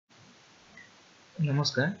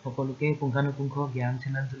নমস্কাৰ সকলোকে পুংখানুপুংখ জ্ঞান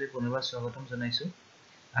চেনেললৈ পুনৰবাৰ স্বাগতম জনাইছো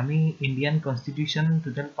আমি ইণ্ডিয়ান কনষ্টিটিউচন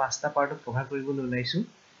টোটাল 5টা পাৰ্টত কভাৰ কৰিবলৈ ওলাইছো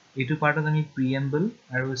এইটো পাৰ্টত আমি প্ৰিএম্বল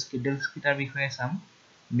আৰু স্কেডুলছ কিটাৰ বিষয়ে চাম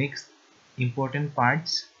next important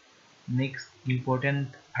parts next important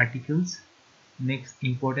articles next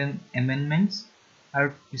important এমেন্ডমেন্টস আৰু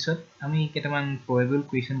পিছত আমি কেইটামান প্ৰবেবল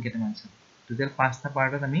কুৱেশ্যন কেইটামান চাম টোটাল 5টা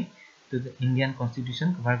পাৰ্টত আমি ইণ্ডিয়ান কনষ্টিটিউচন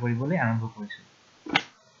কভাৰ কৰিবলৈ আৰম্ভ কৰিছো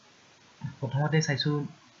প্ৰথমতে চাইছো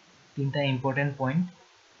তিনটা important point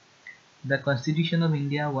The Constitution of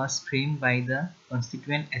India was framed by the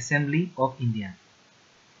Constituent Assembly of India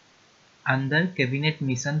under Cabinet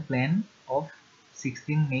Mission Plan of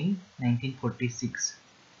 16 May 1946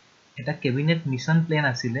 এটা Cabinet Mission Plan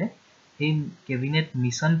আছিলে এই Cabinet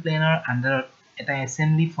Mission Plan ৰ আন্ডাৰত এটা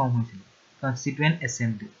Assembly ফৰ্ম হৈছিল Constituent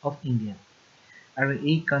Assembly of India আৰু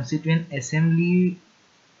এই Constituent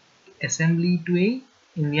Assembly টোৱে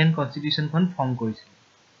Indian Constitution খন ফৰ্ম কৰিছিল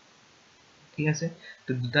ঠিক আছে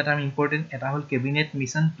তো দুটা টাৰ্ম ইম্পৰ্টেন্ট এটা হল ক্যাবিনেট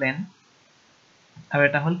মিশন প্ল্যান আৰু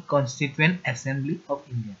এটা হল কনস্টিটুয়েন্ট অ্যাসেম্বলি অফ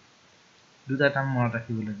ইন্ডিয়া দুটা টাৰ্ম মনত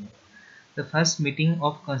ৰাখিবলগীয়া The first meeting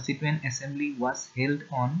of Constituent Assembly was held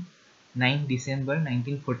on 9 December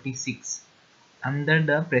 1946 under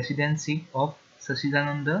the presidency of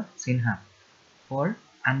Sachidananda Sinha for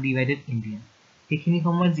Undivided India এইখিনি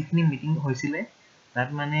সময়ত যিখিনি মিটিং হৈছিলে তাত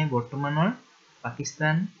মানে বৰ্তমানৰ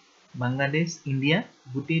পাকিস্তান বাংলাদেশ ইন্ডিয়া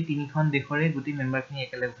গুটি তিনিখন দেশৰে গুটি মেম্বাৰখিনি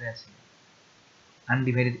একেলগে হৈ আছিল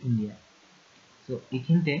আনডিভাইডেড ইন্ডিয়া সো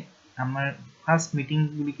এইখিনতে আমাৰ ফাৰ্স্ট মিটিং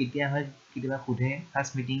বুলি কেতিয়া হয় কিবা খুধে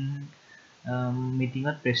ফাৰ্স্ট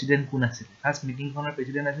মিটিংত প্ৰেসিডেন্ট কোন আছিল ফাৰ্স্ট মিটিংখনৰ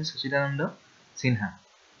প্ৰেসিডেন্ট আছিল সচিদানন্দ সিনহা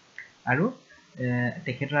আৰু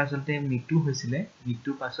তেখেতৰ আসলতে মৃত্যু হৈছিল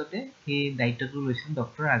মৃত্যুৰ পাছতে এই দায়িত্বটো লৈছিল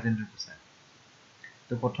ডক্টৰ ৰাজেন্দ্ৰ প্ৰসাদ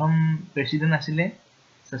তো প্ৰথম প্ৰেসিডেন্ট আছিল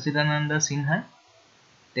সচিদানন্দ সিনহা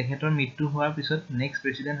তেখেতৰ মৃত্যু হোৱাৰ পিছত নেক্সট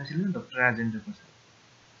প্ৰেসিডেন্ট হৈছিল ডক্টৰ ৰাজেন্দ্ৰ প্ৰসাদ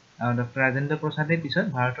আৰু ডক্টৰ ৰাজেন্দ্ৰ প্ৰসাদে পিছত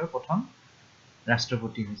ভাৰতৰ প্ৰথম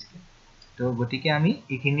ৰাষ্ট্ৰপতি হৈছিল তো গতিকে আমি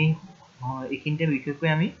এইখিনিতে বিশেষকৈ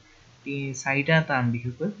আমি চাৰিটা টাৰ্ম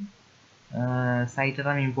বিশেষকৈ চাৰিটা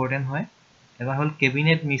টাৰ্ম ইম্পৰ্টেন্ট হয় এটা হল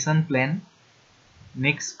cabinet mission plan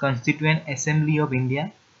next constituent assembly of India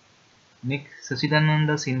next Sachidananda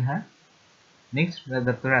Sinha next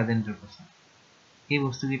doctor Rajendra Prasad এই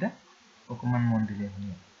বস্তুকেইটা অকমান মন দিলে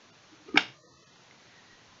হয়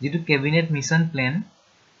যেটো ক্যাবিনেট মিশন প্ল্যান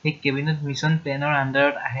এই ক্যাবিনেট মিশন প্ল্যানৰ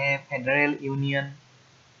আন্ডাৰত আহে federal union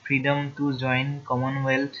freedom to join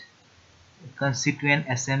Commonwealth constituent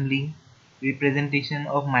assembly ৰিপ্ৰেজেন্টেশন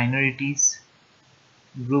of মাইনৰিটিজ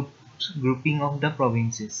grouping of the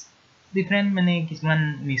প্ৰভিন্সেস different মানে কিছুমান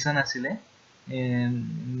মিশন আছিল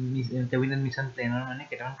ক্যাবিনেট মিশন প্ল্যানৰ মানে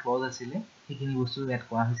কেইটামান ক্লজ আছিল এইখিনি বস্তু এড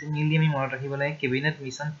কৰা হৈছে মেইনলি আমি মনত ৰাখিব লাগে ক্যাবিনেট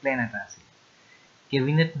মিশন প্ল্যান এটা আছে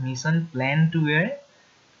cabinet mission plan two where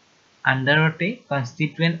আন্ডাৰতে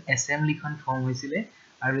constituent assembly খন ফৰ্ম হৈছিল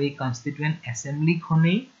আৰু এই কনস্টিটুয়েন্ট অ্যাসেম্বলি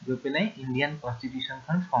খনেই গৈ পেলাই ইণ্ডিয়ান কনস্টিটিউশন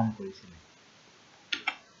খন ফৰ্ম কৰিছিল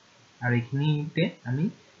আৰু এইখিনিতে আমি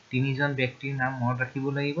তিনিজন ব্যক্তিৰ নাম মনত ৰাখিব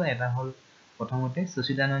লাগিব এটা হল প্ৰথমতে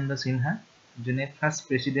সচিদানন্দ সিনহা যোনে ফাৰ্স্ট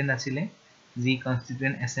প্ৰেসিডেন্ট আছিল যি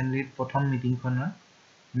কনস্টিটুয়েন্ট অ্যাসেম্বলিৰ প্ৰথম মিটিংখনৰ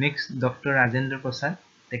নেক্সট ডক্টৰ ৰাজেন্দ্ৰ প্ৰসাদ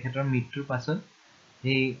তেখেতৰ মৃত্যুৰ পাছত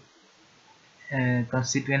এই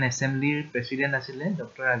কনস্টিটুয়েন্ট অ্যাসেম্বলিৰ প্ৰেসিডেন্ট আছিল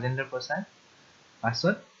ডক্টৰ ৰাজেন্দ্ৰ প্ৰসাদ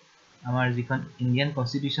পাছত আমাৰ যিখন ইণ্ডিয়ান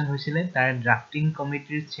কনস্টিটিউশন হৈছিল তাৰ ড্ৰাফটিং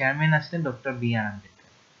কমিটিৰ চেয়াৰম্যান আছিল ডক্টৰ বি.আৰ.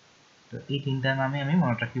 আম্বেদকাৰ তো এই তিনটা নামে আমি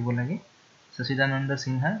মনত ৰাখিব লাগে Sachidananda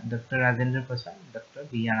Sinha doctor Rajendra Prasad doctor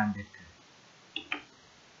BR. Ambedkar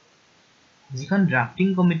যিখন ড্ৰাফটিং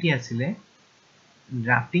কমিটি আছিল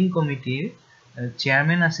ড্ৰাফটিং কমিটিৰ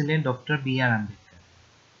চেয়াৰম্যান আছিল doctor BR. Ambedkar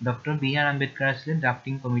doctor BR. Ambedkar আছিল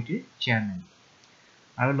ড্ৰাফটিং কমিটিৰ চেয়াৰম্যান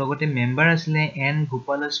আৰু লগতে মেম্বাৰ আছিল N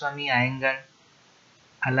Gopalaswami আয়েঙ্গাৰ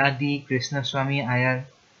আলাদি Krishnaswami Iyer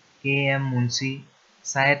K M Munshi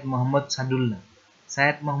Saeed Muhammad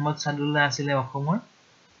Sadullah আছিল অসমৰ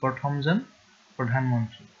প্ৰথমজন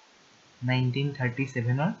প্ৰধানমন্ত্ৰী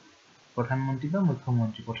 1937 ৰ প্ৰধানমন্ত্ৰী বা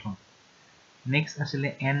মুখ্যমন্ত্ৰী প্ৰথম নেক্সট আছিল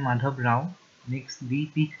N Madhav Rao next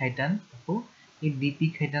DP. খাইতান আকৌ এই ডি.পি.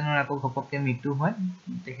 খাইতানৰ আকৌ ঘপককে মৃত্যু হয়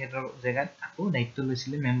তেখেতৰ জায়গাত আকৌ দায়িত্ব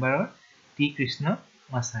লৈছিল মেম্বাৰৰ টি কৃষ্ণ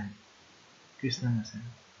মাছাই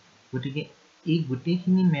গতিকে এই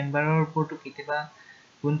গোটেইখিনি মেম্বাৰৰ ওপৰতো কেতিয়াবা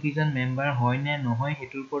কোন কিজন মেম্বাৰ হয় নে নহয়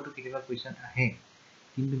হেতুৰ ওপৰতো কেতিয়াবা কোৱেশ্চন আহে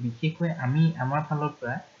কিন্তু বিশেষকৈ আমি আমাৰ ফালৰ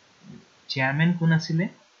পৰা চেয়াৰম্যান কোন আছিল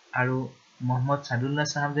আৰু মোহাম্মদ সাদুল্লাহ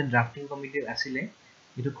সাহেব যে ড্ৰাফটিং কমিটিৰ আছিল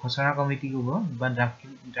এটো খসৰা কমিটি হ'ব বা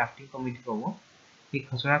ড্ৰাফটিং কমিটি হ'ব এই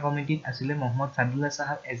খসৰা কমিটিত আছিল মোহাম্মদ সাদুল্লাহ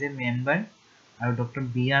সাহেব এজ এ মেম্বাৰ আৰু doctor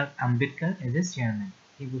BR. Ambedkar as a chairman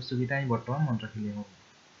এই বস্তুকেইটা আমি বৰ্তমান মনত ৰাখিলে হ'ব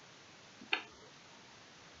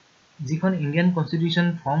যিখন ইণ্ডিয়ান কনষ্টিটিউশ্যন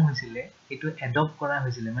ফৰ্ম হৈছিলে এইটো এডপ্ট কৰা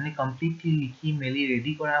হৈছিলে মানে কমপ্লিটলি লিখি মেলি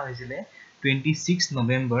ৰেডি কৰা হৈছিলে 26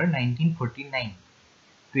 নৱেম্বৰ 1949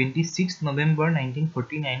 26 নৱেম্বৰ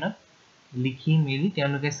 1949 লিখি মেলি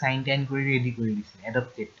তেওঁলোকে সাইন টাইন কৰি ৰেডি কৰি দিছিলে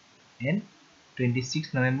এডপ্টেড এন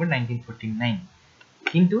 26 নৱেম্বৰ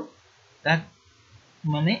 1949 কিন্তু তাক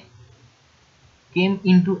মানে came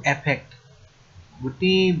into effect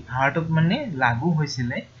গুটি ভাৰতত মানে লাগু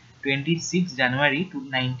হৈছিলে 26 জানুৱাৰী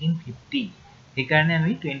 1950 সেইকাৰণে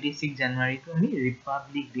আমি 26 জানুৱাৰীটো আমি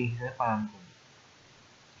ৰিপাব্লিক ডে হিচাপে পালন কৰোঁ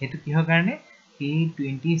হেতু কিহৰ কাৰণে এই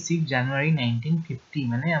 26 জানুৱাৰী 1950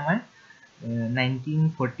 মানে আমাৰ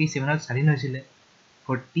 1947 ত স্বাধীন হৈছিলে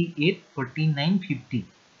 48 49 50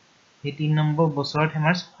 এই 3 নম্বৰ বছৰত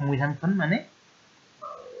আমাৰ সংবিধানখন মানে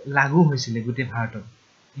লাগু হৈছিলে গুটি ভাৰতত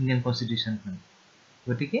ইণ্ডিয়ান কনষ্টিটিউশ্যনখন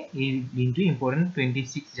গতিকে এই দিনটো ইম্পৰ্টেন্ট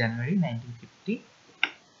 26 জানুৱাৰী 1950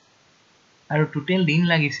 আৰু টোটাল দিন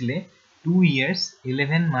লাগিছিলে 2 years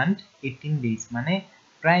 11 month 18 days মানে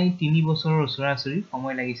প্ৰায় 3 বছৰৰ ওচৰা-ওচৰি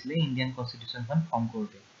সময় লাগিছিলে ইণ্ডিয়ান কনষ্টিটিউশ্যনখন ফৰ্ম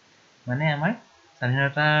কৰোঁতে মানে আমাৰ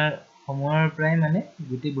স্বাধীনতাৰ সময়ৰ প্ৰায় মানে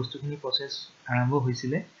গুটি বস্তুখিনি প্ৰসেস আৰম্ভ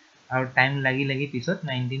হৈছিলে আৰু টাইম লাগি লাগি পিছত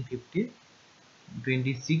 1950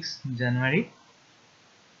 26 জানুৱাৰী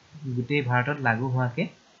গুটি ভাৰতত লাগু হোৱাকে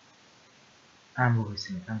আৰম্ভ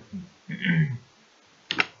হৈছিলে কামখিনি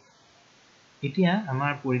এতিয়া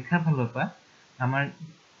আমাৰ পৰীক্ষা ফালৰ পৰা আমাৰ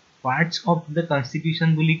parts of the constitution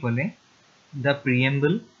বুলি ক'লে the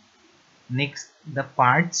preamble next the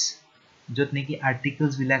parts য'ত নেকি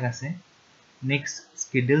articles বিলাক আছে next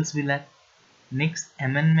schedules বিলাক next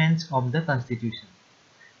amendments of the constitution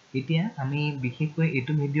এতিয়া আমি বিশেষকৈ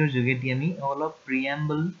এইটো ভিডিওৰ যোগেদি আমি অলপ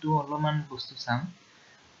preamble টো অলপমান বস্তু চাম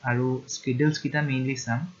আৰু schedules কিটা মেইনলি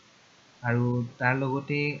চাম আৰু তাৰ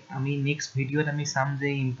লগতে আমি নেক্সট ভিডিওত আমি চাম যে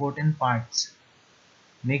ইম্পৰ্টেন্ট পাৰ্টস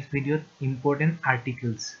নেক্সট ভিডিওত ইম্পৰ্টেন্ট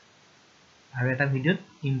আৰ্টিকলস আৰু এটা ভিডিওত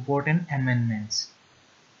ইম্পৰ্টেন্ট এমেন্ডমেন্টস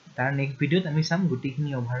তাৰ নেক্সট ভিডিওত আমি চাম গুটিখিনি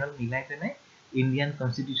ওভাৰঅল মিলাই পেনে ইণ্ডিয়ান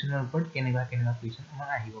কনষ্টিটিউশ্যনৰ ওপৰত কেনেবা কুৱেশ্যন আমাৰ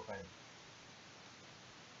আহিব পাৰে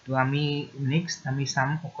তো আমি নেক্সট আমি চাম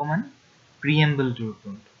অকমান প্ৰিএম্বলটোৰ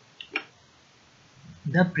ওপৰত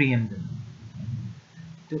the preamble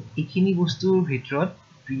তো এইখিনি বস্তুৰ ভিতৰত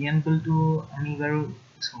প্ৰিএম্বলটো আমি বাৰু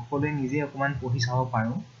সকলোৱে নিজে অকমান পঢ়ি চাব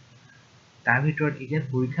পাৰো তাৰ ভিতৰত এতিয়া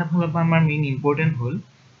পৰীক্ষা ফালৰ পৰা আমাৰ মেইন ইম্পৰ্টেন্ট হ'ল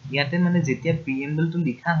ইয়াতে মানে যেতিয়া প্ৰিএম্বলটো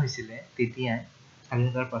লিখা হৈছিলে তেতিয়া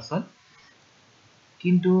স্বাধীনতাৰ পাছত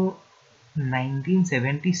কিন্তু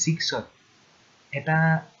 1976 ত এটা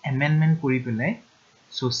এমেন্ডমেন্ট কৰি পেলাই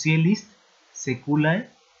সোশিয়েলিষ্ট সেকুলাৰ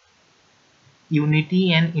ইউনিটি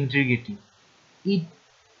এণ্ড ইন্টিগ্ৰিটি এই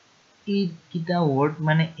কিটা ওয়ার্ড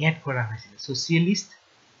মানে এড করা হয়েছিল সোশিয়েলিষ্ট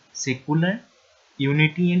সেকুলার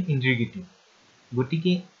ইউনিটি এন্ড ইন্টিগ্রিটি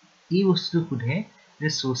গতিকে এই বস্তু খুদে যে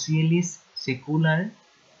সোশিয়েলিষ্ট সেকুলার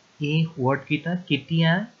এই ওয়ার্ড কিটা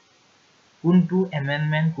কেতিয়া কোনটো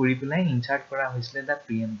এমেন্ডমেন্ট কৰি পেলাই ইনসাৰ্ট কৰা হৈছিল দা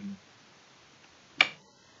প্ৰিএম্বল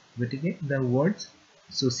গতিকে the words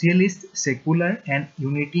socialist secular and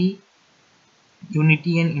unity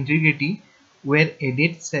and integrity were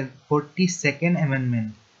added 42nd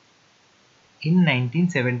amendment in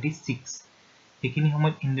 1976 এইখিনি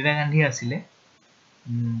সময়ত ইন্দিৰা গান্ধী আছিলে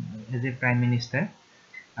as a prime minister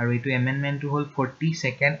আৰু এইটো এমেন্ডমেন্টটো হ'ল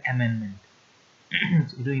 42nd amendment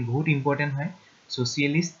এইটো বহুত ইম্পৰ্টেন্ট হয়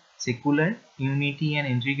socialist secular unity and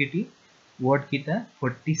integrity word kita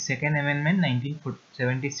 42nd amendment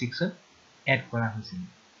 1976 to add কৰা হৈছিল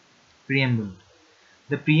preamble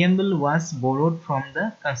the preamble was borrowed from the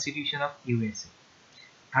constitution of USA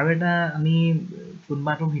আৰু এটা আমি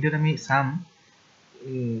ফুটবাটো ভিডিওত আমি চাম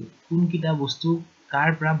কোন কিটা বস্তু কাৰ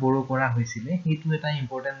পৰা বড় কৰা হৈছিল হেতু এটা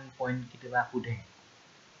ইম্পৰ্টেন্ট পইণ্ট কিবা খুদে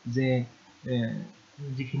যে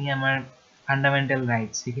যিখিনি আমাৰ ফান্ডামেন্টাল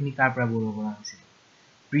ৰাইটস সেইখিনি কাৰ পৰা বড় কৰা হৈছিল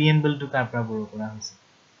প্ৰিএম্বল টু কাৰ পৰা বড় কৰা হৈছিল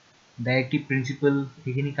ডাইৰেক্টিভ প্ৰিন্সিপল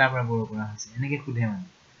সেইখিনি কাৰ পৰা বড় কৰা হৈছিল এনেকে খুদে মানে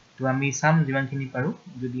তো আমি চাম যিমানখিনি পাৰো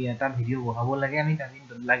যদি এটা ভিডিও বহাব লাগে আমি তাকি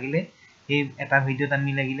লাগিলে এই এটা ভিডিওত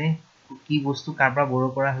আমি লাগিলে কি বস্তু কাৰ পৰা বড়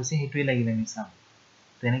কৰা হৈছে হেতুই লাগিলে আমি চাম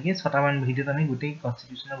তেনেকে ছটামান ভিডিওত আমি গোটেই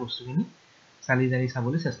কনষ্টিটিউচনৰ বস্তুখিনি চালি জাৰি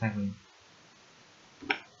চাবলৈ চেষ্টা কৰিম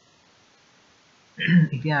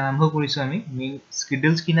এতিয়া আৰম্ভ কৰিছো আমি মেইন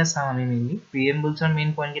স্কেডুলস কিনা চাম আমি মেইনলি প্ৰিএম্বলছৰ মেইন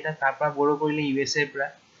পইণ্ট কিটা কাৰ পৰা বড় কৰিলে ইউএসএ পৰা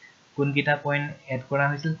কোন কিটা পইণ্ট এড কৰা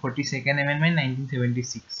হৈছিল 42nd amendment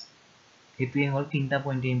 1976 হেতুই হ'ল তিনটা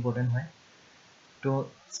পইণ্ট ইম্পৰ্টেন্ট হয় তো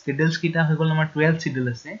স্কেডুলস কিটা হৈ গ'ল আমাৰ 12 শিডিউল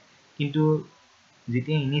আছে কিন্তু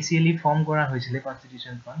যেতিয়া ইনিশিয়ালি ফৰ্ম কৰা হৈছিল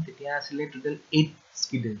কনষ্টিটিউচনখন তেতিয়া আছিল টোটাল 8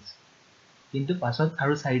 শিডিউলস কিন্তু পাছত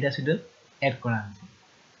আৰু 4টা শিডিউল এড কৰা হৈছিল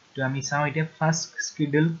তো আমি চাও এতিয়া ফাৰ্স্ট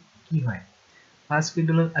শিডিউল কি হয় ফাৰ্স্ট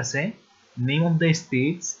শিডিউলত আছে name of the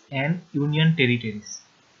states and union territories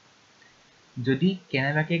যদি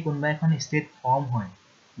কেনেবাকে কোনবা এখন ষ্টেট ফৰ্ম হয়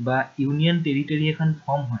বা ইউনিয়ন টেৰিটৰি এখন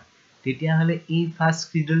ফৰ্ম হয় তেতিয়া হলে এই ফাৰ্স্ট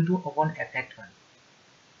শিডিউলটো অকন এফেক্ট হয়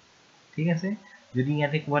ঠিক আছে যদি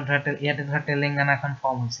ইয়াতে ধৰা তেলেংগানাখন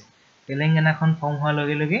ফৰ্ম হৈছে তেলেংগানাখন ফৰ্ম হোৱাৰ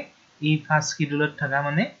লগে লগে এই ফাৰ্স্ট শিডিউলত থকা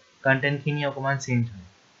মানে কন্টেন্টখিনি অকমান চেঞ্জ হয়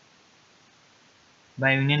বা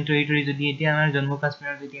ইউনিয়ন টেৰিটৰি যদি এতিয়া আমাৰ জম্মু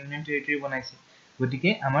কাশ্মীৰৰ যদি ইউনিয়ন টেৰিটৰি বনাইছে গতিকে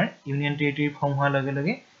আমাৰ ইউনিয়ন টেৰিটৰি ফৰ্ম হোৱাৰ লগে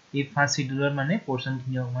লগে এই ফাৰ্স্ট শিডিউলৰ মানে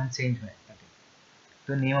পোৰশনখিনি অকমান চেঞ্জ হয়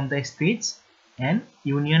তো name of the states and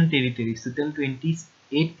union territories total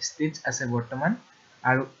 28 states আছে বৰ্তমান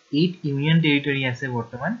আৰু 8 ইউনিয়ন টেৰিটৰি আছে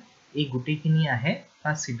বৰ্তমান এই গোটেইখিনি আহে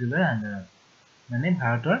ফাৰ্স্ট শিডিউলৰ আন্ডাৰত মানে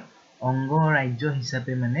ভাৰতৰ অংগ ৰাজ্য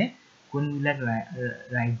হিচাপে মানে কোনবিলাক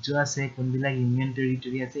ৰাজ্য আছে কোনবিলাক ইউনিয়ন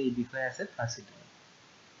টেৰিটৰি আছে এই বিষয়ে আছে first schedule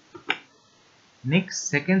next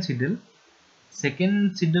second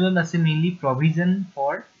schedule আছে mainly provision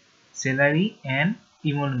for salary and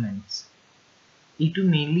emoluments এইটো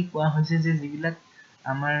mainly কোৱা হৈছে যে যিবিলাক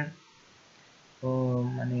আমাৰ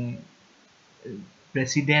মানে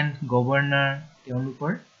প্ৰেসিডেন্ট গভৰ্ণৰ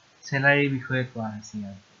তেওঁলোকৰ salary বিষয়ে কোৱা হৈছে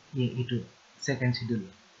এইটো second schedule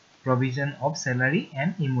provision of salary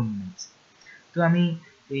and emoluments তো আমি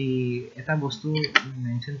এই এটা বস্তু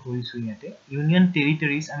মেনশন কৰিছো ইয়াতে ইউনিয়ন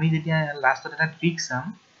টেৰিটৰিজ আমি যেতিয়া লাষ্টত এটা ট্ৰিক চাম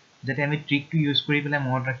যাতে আমি ট্ৰিকটো ইউজ কৰি পেলাই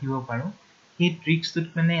মনত ৰাখিব পাৰো সেই ট্ৰিকছটোত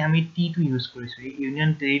মানে আমি টি টো ইউজ কৰিছো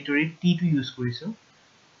ইউনিয়ন টেৰিটৰি টি টো ইউজ কৰিছো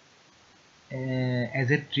as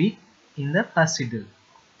a trick in the first schedule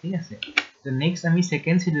ঠিক আছে তো নেক্সট আমি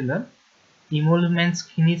সেকেন্ড শিডিউলত emoluments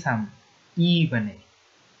খিনি চাম ই মানে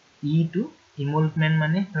ই টু emolument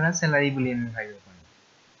মানে ধৰা salary বুলি আমি ভাবিব পাৰো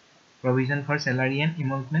provision for salary and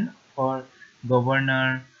emolument for governor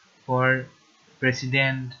for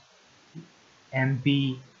president mp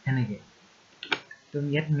এনেকে তো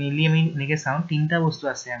ইয়াত মেইনলি আমি এনেকে চাও তিনটা বস্তু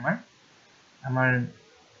আছে আমাৰ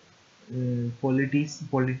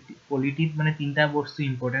পলিটিত মানে তিনটা বস্তু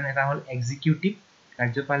ইম্পৰ্টেন্ট এটা হল এক্সিকিউটিভ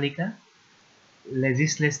কাৰ্যপালিকা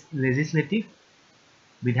লেজিসলেটিভ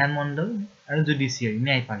বিধানমণ্ডল আৰু জুডিচিয়াৰী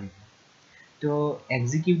ন্যায়পালিকা তো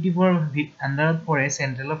এক্সিকিউটিভৰ আন্ডাৰত পৰে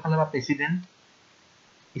সেন্ট্ৰেলৰ ফালৰ পৰা প্ৰেসিডেন্ট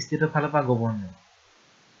ষ্টেটৰ ফালৰ পৰা গভৰ্ণৰ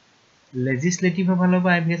লেজিসলেটিভৰ ফালৰ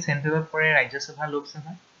পৰা আইভি সেন্ট্ৰেলত পৰে ৰাজ্যসভা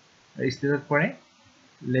লোকসভা আৰু ষ্টেটত পৰে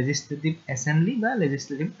legislative assembly বা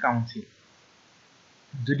legislative council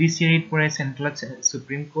judiciary পৰে সেন্ট্ৰেলত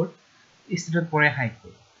সুপ্ৰিম কোৰ্ট ষ্টেটত পৰে হাই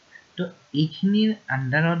কোৰ্ট তো এইখিনিৰ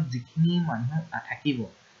আন্ডাৰত যিখিনি মানুহ থাকিব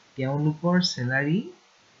তেওঁলোকৰ স্যালাৰি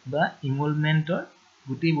বা ইমলমেন্টৰ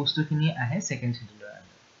গোটেই বস্তুখিনি আহে সেকেন্ড শিডিউলৰ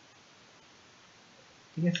আন্ডাৰত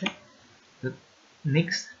ঠিক আছে তো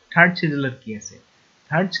নেক্সট থাৰ্ড শিডিউলত কি আছে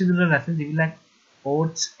থাৰ্ড শিডিউলত আছে যিবিলাক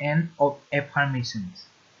oaths and affirmations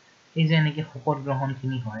এই যে এনেকে শপত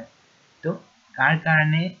গ্ৰহণখিনি হয় তো কাৰ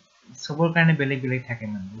কাৰণে সবৰ কাৰণে বেলেগ বেলেগ থাকে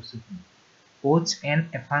মানে বস্তুখিনি oaths and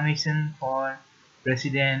affirmation for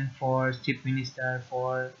president for chief minister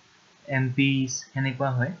for MPs এনেকুৱা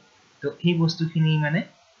হয় তো এই বস্তুখিনি মানে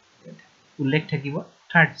উল্লেখ থাকিব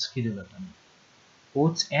থাৰ্ড শিডিউলত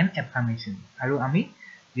oaths and affirmation আৰু আমি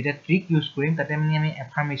যেটা ট্ৰিক ইউজ কৰিম তাতে আমি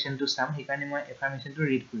affirmationটো চাম সেইকাৰণে মই affirmationটো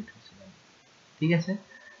ৰিড কৰি থৈছো ঠিক আছে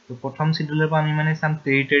তো প্ৰথম শিডিউলৰ পৰা আমি মানে চাম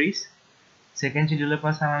টেৰিটৰিজ সেকেন্ড শিডিউলৰ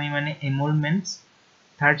পৰা চাম আমি মানে emoluments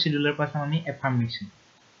থাৰ্ড শিডিউলৰ পৰা চাম আমি affirmation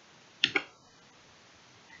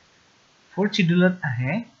fourth schedule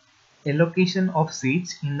ahe allocation of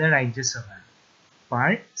seats in the Rajya Sabha per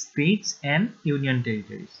states and union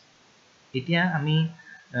territories etia ami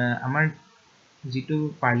amar jitu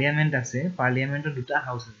parliament ase parliament er duta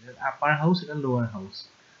house ase upper house eta lower house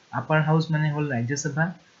upper house mane hol Rajya Sabha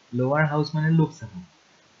lower house mane Lok Sabha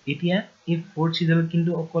etia এই fourth schedule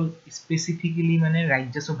kintu okol specifically mane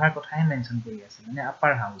Rajya Sabha kotha he mention kori ase mane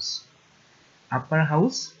upper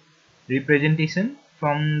house representation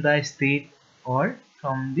from the state or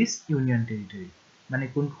from this union territory মানে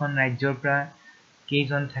কোনখন ৰাজ্যৰ পৰা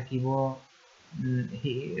কেইজন থাকিব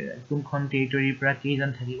কোনখন টেৰিটৰিৰ পৰা কেইজন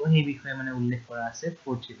থাকিব সেই বিষয়ে মানে উল্লেখ কৰা আছে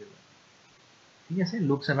fourth schedule ঠিক আছে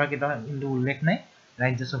লোকসভা কেটা কিন্তু উল্লেখ নাই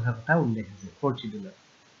ৰাজ্য সভা কথা উল্লেখ আছে fourth schedule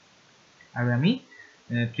আৰু আমি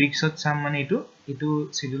ট্ৰিক্সত চাম মানে এটো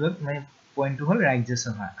শিডিউলত মানে পইণ্টটো হল ৰাজ্য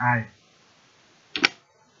সভা আর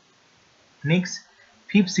নেক্সট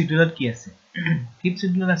fifth schedule কি আছে fifth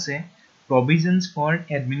schedule আছে provisions for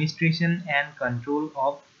administration and control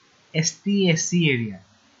of ST/SC area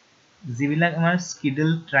যিবিলাক আমাৰ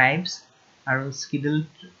scheduled tribes আৰু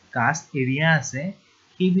scheduled caste area আছে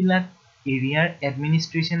সেইবিলাক এৰিয়াৰ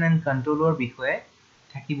administration and controlৰ বিষয়ে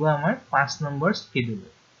থাকিব আমাৰ 5 নম্বৰ schedule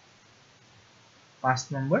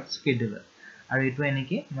 5 নম্বৰ schedule আৰু এটো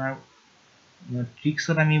এনেকে আমাৰ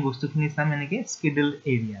ট্ৰিক্সত আমি বস্তুখিনি চাম এনেকে scheduled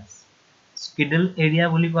areas schedule area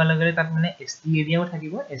বুলি কোৱা লগে তাত মানে ST এৰিয়াও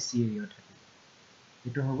থাকিব SC এৰিয়াও থাকিব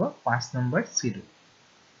এটো হ'ব 5 নম্বৰ schedule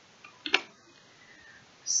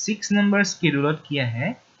 6 নম্বৰ schedule কি আহে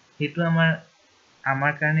হেতু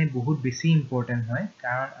আমাৰ কাৰণে বহুত বেছি ইম্পৰ্টেন্ট হয়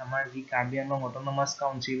কাৰণ আমাৰ যি Karbi Anglong autonomous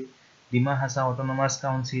council Dima Hasao autonomous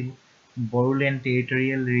council Bodoland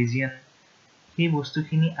territorial region এই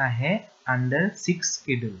বস্তুখিনি আহে আন্ডাৰ 6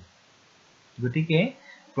 schedule গতিকে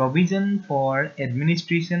provision for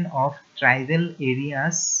administration of tribal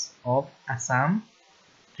areas of Assam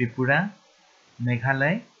Tripura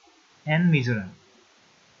Meghalaya and Mizoram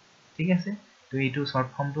ঠিক আছে তো এইটো শর্ট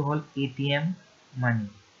ফর্মটো হল ATM money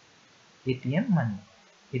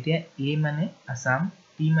এতিয়া A মানে Assam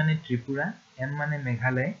T মানে Tripura M মানে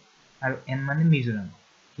Meghalaya আৰু N মানে Mizoram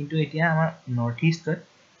কিন্তু এতিয়া আমাৰ নৰ্থ ইষ্টত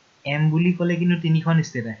M বুলি ক'লে কিন্তু তিনিখন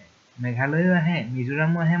ষ্টেট আহে মেঘালয়ও আহে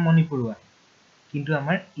মিজোৰামও আহে মণিপুৰো আহে কিন্তু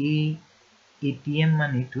আমাৰ এই ATM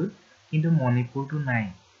মানিটো কিন্তু মণিপুৰটো নাই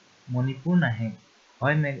মণিপুৰ নাহে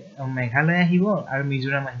হয় মেঘালয় আহিব আৰু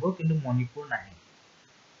মিজোৰাম আহিব কিন্তু মণিপুৰ নাহে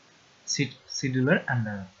শিডিউলৰ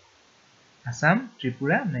আন্ডাৰত আসাম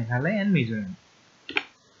ত্ৰিপুৰা মেঘালয় এণ্ড মিজোৰাম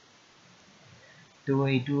তো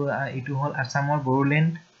এইটো হল আসামৰ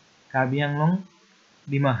বড়োলেণ্ড কাৰ্বি আংলং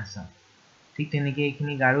ডিমা হাছাও ঠিক তেনেকৈ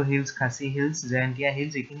এইখিনি গাৰো হিলছ খাসী হিলছ জয়ন্তীয়া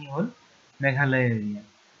হিলছ এইখিনি হল মেঘালয় এৰিয়া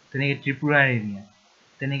তেনেকৈ ত্ৰিপুৰাৰ এৰিয়া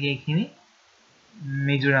তেনেকৈ এইখিনি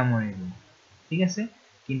মিজোৰামৰ এৰিয়া ঠিক আছে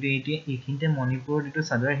কিন্তু এইখিনিতে মণিপুৰৰ যেটো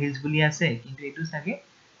সাদাৰ হিলছ বুলি আছে কিন্তু এইটো সাকে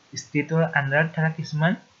ষ্টেটৰ আন্ডাৰত থকা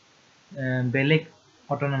কিছুমান বেলেগ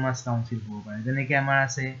অটোনমাস কাউন্সিল হ'ব পাৰে যেনেকৈ আমাৰ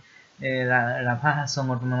আছে Rabha Hasong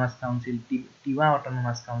autonomous council Tiwa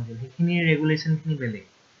autonomous council সেইখিনি ৰেগুলেশন খিনি বেলেগ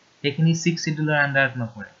সেইখিনি 6 শিডিউলৰ আন্ডাৰত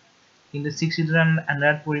নপৰে কিন্তু 6 শিডিউলৰ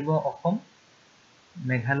আন্ডাৰত পৰিব অসম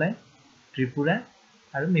মেঘালয় ত্ৰিপুৰা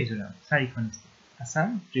আৰু মিজোৰাম চাৰিখন আসাম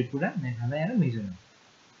ত্ৰিপুৰা মেঘালয় আৰু মিজোৰাম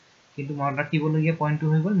কিন্তু মনত ৰাখিবলগীয়া পইণ্টটো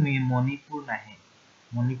হৈ গ'ল মণিপুৰ নাহে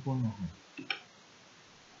মণিপুৰ নহয়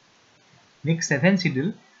নেক্সট 7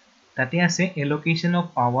 শিডিউল তাতে আছে allocation of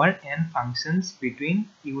power and functions between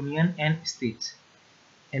union and states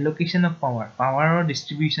allocation of power or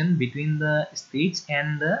distribution between the states and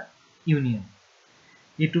the union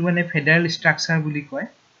এটো মানে ফেডাৰেল স্ট্ৰাকচাৰ বুলি কয়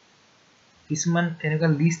কিছুমান এনেকুৱা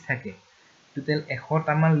লিষ্ট থাকে টোটাল 100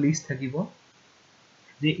 টা মান লিষ্ট থাকিব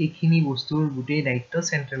যে এইখিনি বস্তুৰ গুটেই দায়িত্ব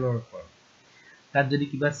সেন্ট্ৰেলৰ ওপৰত তাত যদি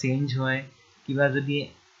কিবা চেঞ্জ হয় কিবা যদি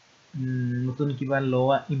নতুন কিবা ল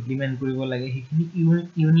ইমপ্লিমেন্ট কৰিব লাগে সেইখিনি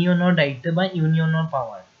ইউনিয়নৰ দায়িত্ব বা ইউনিয়নৰ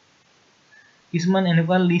পাৱাৰ কিছুমান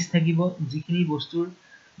এনেকুৱা লিষ্ট থাকিব যিখিনি বস্তুৰ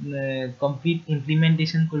কমপ্লিট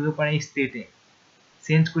ইমপ্লিমেন্টেশন কৰিব পাৰে ষ্টেটে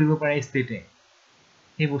চেঞ্জ কৰিব পাৰে ষ্টেটে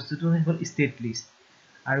এই বস্তুটো হ'ল ষ্টেট লিষ্ট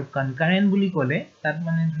আৰু কনকাৰেন্ট বুলি ক'লে তাত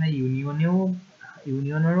মানে ধৰা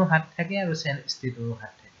ইউনিয়নৰো হাত থাকে আৰু ষ্টেটৰো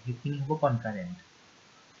হাত থাকে সেইখিনি হ'ব কনকাৰেন্ট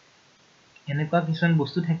এনেকুৱা কিছুমান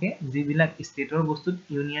বস্তু থাকে যিবিলাক ষ্টেটৰ বস্তুত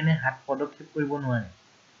ইউনিয়নে হাত পদক্ষেপ কৰিব নোৱাৰে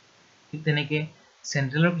ঠিক তেনেকৈ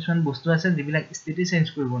সেন্ট্ৰেলৰ কিছুমান বস্তু আছে যিবিলাক ষ্টেটে চেঞ্জ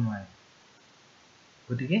কৰিব নোৱাৰে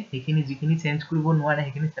গতিকে সেইখিনি যিখিনি চেঞ্জ কৰিব নোৱাৰে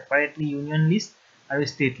সেইখিনি সেপাৰেটলি ইউনিয়ন লিষ্ট আৰু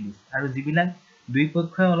ষ্টেট লিষ্ট আৰু যিবিলাক দুই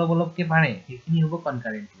পক্ষই অলপকে পাৰে সেইখিনি হ'ব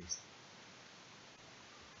কনকাৰেন্ট লিষ্ট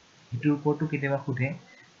এটোৰ ওপৰতো কেতিয়াবা খুধে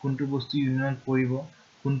কোনটো বস্তু ইউনিয়নত পৰিব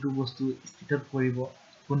কোনটো বস্তু ষ্টেটত পৰিব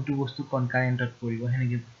কোনটো বস্তু কনকাৰেন্টত পৰিব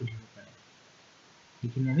হেনেকে খুধিব পাৰে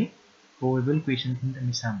সেইখিনি আমি প্ৰবেবল কুৱেশ্যনখিনি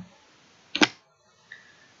আমি চাম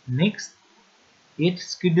নেক্সট 8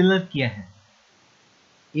 শিডিউলত কি আহে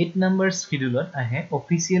 8 নম্বৰ শিডিউলত আহে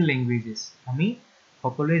অফিচিয়েল ল্যাঙ্গুয়েজেস আমি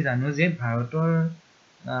সকলোৱে জানো যে ভাৰতৰ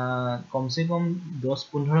কমসে কম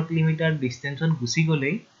 10-15 কিলোমিটাৰ ডিসটেন্সত গুছি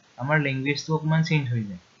গলেই আমাৰ ল্যাঙ্গুয়েজটো অকমান চেঞ্জ হৈ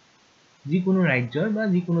যায় যিকোনো ৰাজ্যৰ বা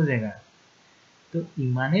যিকোনো জায়গা তো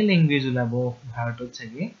ইমানে ল্যাঙ্গুয়েজ ওলাব ভাৰতত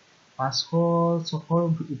চাগে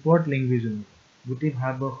 500-600 ওপৰত ল্যাঙ্গুয়েজ ওলাব গোটেই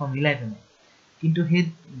ভাৰতবৰ্ষ মিলাই পেলাই কিন্তু সেই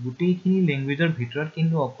গোটেইখিনি ল্যাঙ্গুয়েজৰ ভিতৰত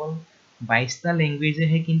কিন্তু অকল 22টা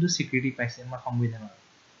ল্যাঙ্গুয়েজেহে কিন্তু স্বীকৃতি পাইছে আমাৰ সংবিধানত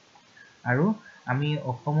আৰু আমি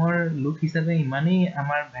অসমৰ লোক হিচাপে ইমানেই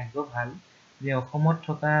আমাৰ ভাগ্য ভাল যে অসমত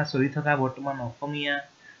থকা চলি থকা বৰ্তমান অসমীয়া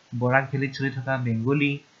বৰাক ভেলীত চলি থকা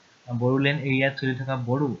বেংগলী বড়োলেণ্ড এৰিয়াত চলি থকা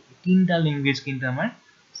বড়ো তিনটা ল্যাঙ্গুয়েজ কিন্তু আমাৰ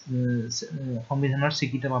সংবিধানৰ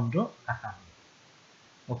স্বীকৃতিপ্ৰাপ্ত ভাষা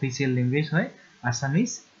অফিচিয়েল ল্যাঙ্গুয়েজ হয়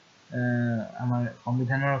আসামিজ আমাৰ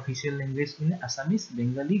সংবিধানৰ অফিচিয়েল ল্যাঙ্গুয়েজ মানে আসামিজ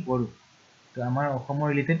বেংগলী বড়ো তো আমাৰ অসমৰ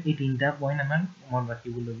ৰিলেটেড এই তিনটা পইণ্ট আমাৰ মনত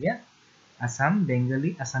ৰাখিবলগীয়া আসাম বেংগলী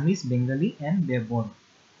আসামিজ বেংগলী এণ্ড বড়ো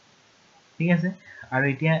ঠিক আছে আৰু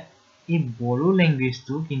এতিয়া এই বড়ো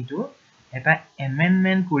ল্যাঙ্গুয়েজটো কিন্তু এটা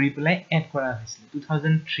এমেন্ডমেন্ট কৰি পেলাই এড কৰা হৈছিল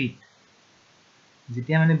 2003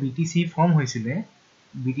 যেতিয়া মানে BTC ফৰ্ম হৈছিল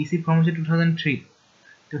 2003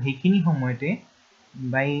 তো সেইখিনি সময়তে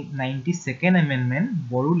by 92nd amendment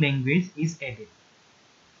Boru language is added.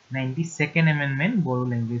 92nd amendment Boru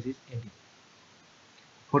language is added.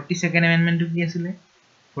 42nd amendment to ki asile?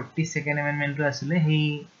 42nd amendment to asile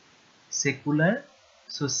he secular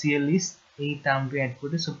socialist ei term to add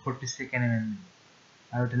kote, so 42nd amendment.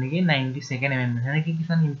 Aru teneke 92nd amendment hane ki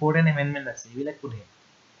kisan important amendment ase ebila kode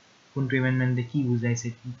kuntu amendment de ki bujaise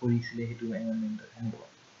ki korisile hetu amendment hane ko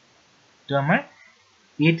to amar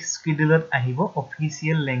 8 schedule ahibo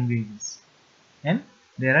official languages and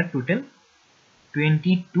there are total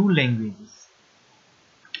 22 languages.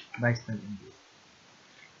 22 languages.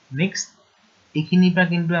 Next ekhini pa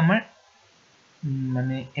kintu amar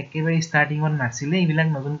মানে একেবাৰে starting on নাছিলে ইবিলাক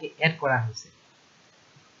নতুনকে add কৰা হৈছে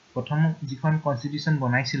প্ৰথম যিখন constitution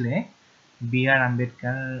বনাইছিলে বি.আৰ.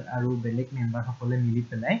 আম্বেদকাৰ আৰু বেলেগ মেম্বাৰ সকলে মিলি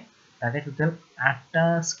পেলাই তাতে টোটাল 8টা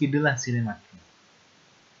স্কেডিউল আছিল মাত্ৰ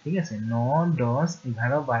ঠিক আছে 9 10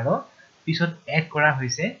 11 12 পিছত এড কৰা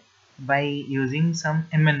হৈছে বাই ইউজিং সাম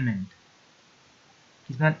এমেন্ডমেন্ট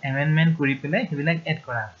কিছুমান এমেন্ডমেন্ট কৰি পেলাই হেবিলাক এড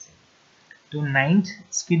কৰা হৈছে তো 9th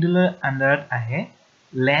স্কেডিউলৰ আন্ডাৰত আহে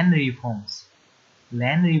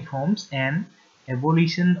land reforms and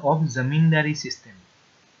abolition of zamindari system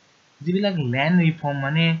jibilak land reform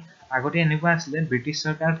mane agote enekwa asile british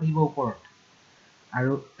sarkar thakibo upor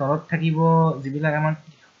aru torot thakibo jibilak amar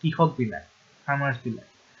kishok bilak farmers bilak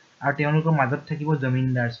aru teonukor majot thakibo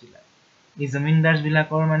zamindars bilak ei zamindars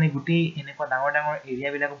bilakor mane guti enekwa dangor area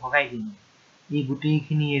bilak bhagai dine ei guti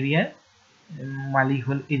khini area malik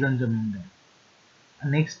hol ejon zamindar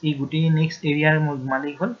next ei guti next area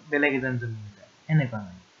malik hol beleg ejon zamindar এনেকুৱা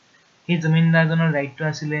এই জমিনদাৰজনৰ right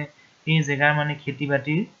আছিল এই জায়গাৰ মানে খেতি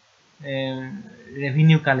বাতি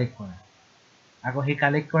revenue collect কৰা আকৌ সেই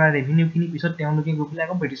কালেক্ট কৰা ৰেভিনিউ খিনি পিছত তেওঁলোকে গপিলে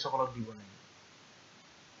আকৌ ব্ৰিটিছ সকলক দিব লাগে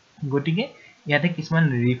গটিকে ইয়াতে কিছুমান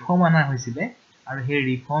ৰিফৰ্ম আনা হৈছিল আৰু সেই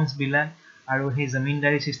ৰিফৰ্মছ বিলাক আৰু সেই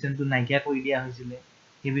জমিনদাৰী সিস্টেমটো নাইকিয়া কৰি দিয়া হৈছিল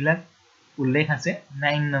সেইবিলাক উল্লেখ আছে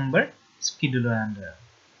 9 নম্বৰ স্কেডিউলৰ আন্ডাৰ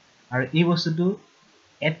আৰু এই বস্তুটো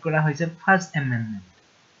এড কৰা হৈছে ফাৰ্স্ট এমেন্ডমেন্ট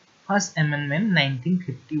First Amendment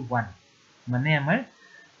 1951 মানে আমাৰ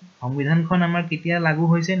সংবিধানখন আমাৰ কেতিয়া লাগু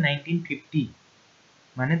হৈছে 1950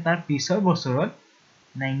 মানে তাৰ পিছৰ বছৰত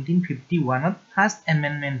 1951 ত First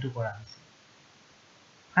Amendment টো কৰা হৈছে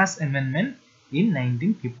First Amendment in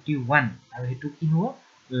 1951 আৰু হেতু কি হ'ব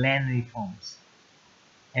land reforms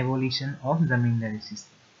abolition of zamindari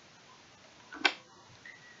system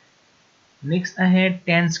next ahead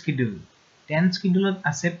 10th schedule 10th schedule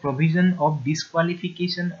as a provision of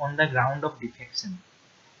disqualification on the ground of defection.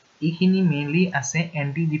 Ekhini mainly as a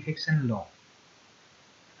anti-defection law.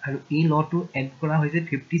 Aru ei law to add kora hoise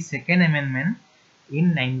 52nd amendment in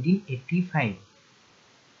 1985.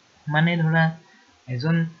 Mane dhora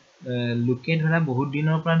ejon luke dhora bahut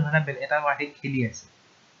dinor pora dhora eta party kheli ase.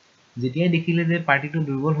 Jetia dekhile je party to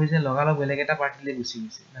durbol hoise logalo beleg eta party le gusi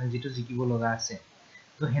gise. Mane jitu jikibo loga ase.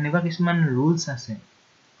 To heneba kisman rules ase.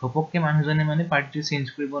 হপককে মানুহজনে মানে পাৰ্টিটো change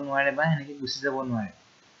কৰিব নোৱাৰে বা এনেকে গুছি যাব নোৱাৰে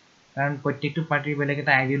কাৰণ প্ৰত্যেকটো পাৰ্টিৰ বেলেগ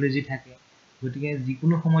এটা আইডিওলজি থাকে গতিকে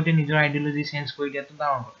যিকোনো সময়তে নিজৰ আইডিওলজি চেঞ্জ কৰি দিয়াটো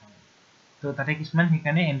ডাঙৰ কথা তো তাতে কিছুমান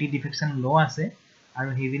হেকানে এন্টি ডিফেকশন ল আছে আৰু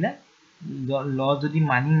হেবিলা ল যদি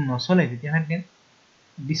মানি নচলে তেতিয়া হলে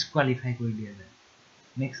ডিসকোয়ালিফাই কৰি দিয়া যায়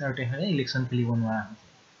নেক্সট আৰু তেহলে ইলেকশন খেলিব নোৱাৰা হয়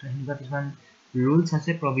তো হেনবা কিছুমান ৰুলছ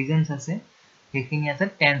আছে প্ৰভিজনছ আছে হেখিনি আছে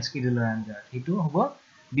 10th schedule আন্ডাৰ হেতু হ'ব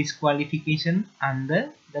disqualification under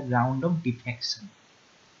the ground of defection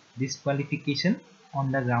disqualification on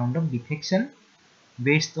the ground of defection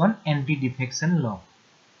based on anti-defection law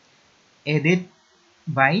added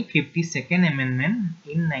by 52nd amendment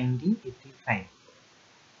in 1985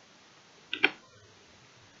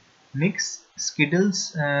 next schedules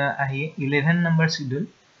ahi 11 number schedule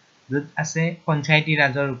jot ase panchayati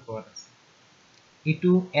rajor upor ase etu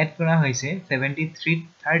add kora hoise 73rd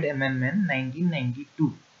third amendment 1992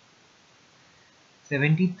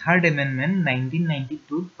 73rd amendment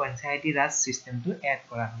 1992 panchayati raj system to add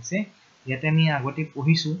kora hoise yate ami agote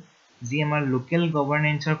pohisu ji amar local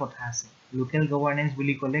governance er kotha ase local governance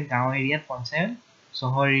buli kole gaon area panchayat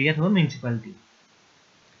sohor area ho municipality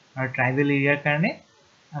ar tribal area karone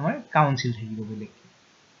amar council thakibo beleg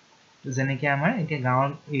to jeneke amar etia gaon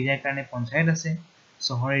area karone panchayat ase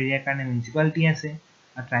sohor area karone municipality ase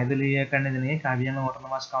are tribal area কারণে যেনে কাবিয়ানা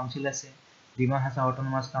autonomous council আছে ডিমা হাসা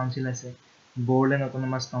autonomous council আছে Borland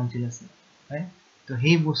autonomous council আছে right তো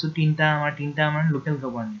সেই বস্তু তিনটা আমাৰ লোকাল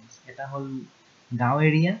গভর্নেন্স এটা হল গাঁও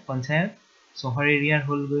এরিয়া পঞ্চায়ত শহর এরিয়ার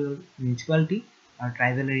হল মিউনিসিপালিটি আর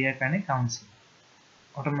ট্রাইবেল এরিয়ার কারণে কাউন্সিল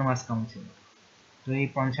অটোনমাস কাউন্সিল তো এই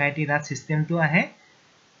পঞ্চায়েতি রাজ সিস্টেমটো আহে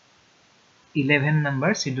 11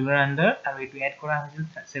 নম্বৰ শিডিউলৰ আন্ডাৰ আৰু এটো এড কৰা হৈছিল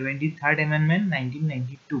 73rd amendment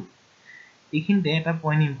 1992 এইখিনিতে এটা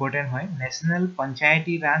পইণ্ট ইম্পৰ্টেণ্ট হয় নেশ্যনেল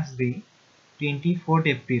পঞ্চায়তী ৰাজ ডে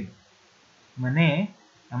 24 এপ্ৰিল মানে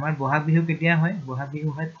আমাৰ বহাগ বিহু কেতিয়া হয় বহাগ বিহু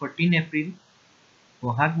হয় 14 এপ্ৰিল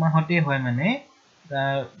বহাগ মাহতে হয় মানে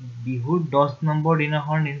বিহুৰ 10 নম্বৰ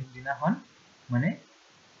দিনাখন মানে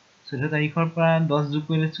 14 তাৰিখৰ পৰা 10 যোগ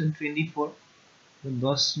কৰিলে 24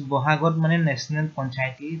 10 বহাগত মানে নেশ্যনেল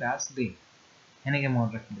পঞ্চায়তী ৰাজ ডে এনেকে মনত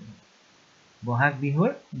ৰাখিব বহাগ বিহুৰ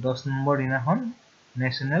 10 নম্বৰ দিনাখন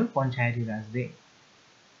national Panchayati Raj day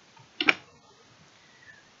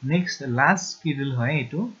next last schedule হয়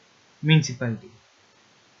এটো মিউনিসিপালিটি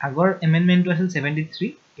আগৰ এমেন্ডমেন্টটো আছিল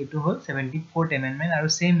 73 এটো হল 74th এমেন্ডমেন্ট আৰু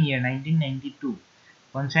সেম ইয়াৰ 1992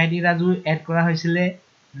 পঞ্চায়তী ৰাজু এড কৰা হৈছিল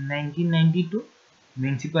 1992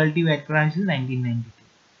 মিউনিসিপালিটিও এড কৰা হৈছিল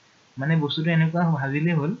 1992 মানে বস্তুটো এনেকুৱা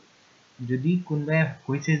ভাবিলে হল যদি কোনবাই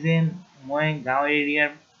কৈছে যে মই গাঁও এৰিয়াৰ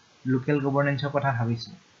লোকেল গভৰ্নেন্সৰ কথা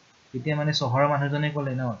ভাবিছো তেতিয়া মানে চহৰৰ মানুহজনে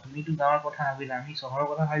ক'লে ন তুমিটো গাঁৱৰ কথা ভাবিলা আমি চহৰৰ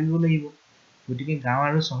কথা ভাবিব লাগিব গতিকে গাঁও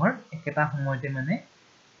আৰু চহৰ একেটা সময়তে মানে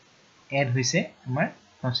এড হৈছে আমাৰ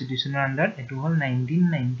কনস্টিটিউশনৰ আন্ডাৰ এটো হল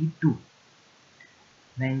 1992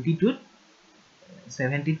 92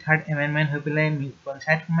 73rd এমেন্ডমেন্ট হৈ পেলাই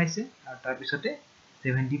পঞ্চায়ত সোমাইছে আৰু তাৰ পিছতে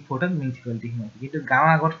 74th মিউনিসিপালিটি সোমাইছে কিন্তু গাঁও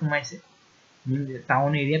আগত সোমাইছে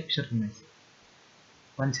টাউন এৰিয়াত পিছত সোমাইছে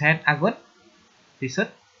পঞ্চায়ত আগত পিছত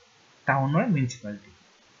টাউনৰ মিউনিসিপালিটি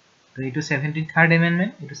তো এটো 73rd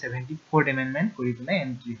এমেন্ডমেন্ট এটো 74th এমেন্ডমেন্ট কৰি পেলাই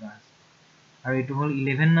এন্ট্ৰি কৰা আছে আৰু এটো হল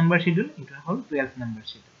 11 নম্বৰ শিডিউল এটো হল 12 number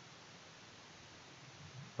schedule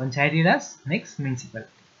Panchayati Raj next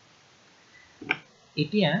municipality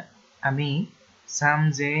এতিয়া আমি সাম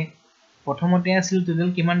যে প্ৰথমতে আছিল টোটাল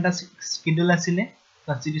কিমানটা শিডিউল আছিল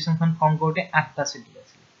কনস্টিটিউশনখন ফৰ্ম কৰোতে 8টা শিডিউল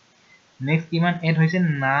আছিল নেক্সট কিমান এড হৈছে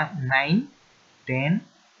 9 10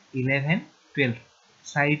 11 12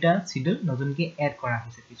 চাৰিটা শিডিউল নতুনকৈ এড কৰা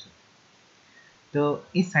হৈছে পিছত তো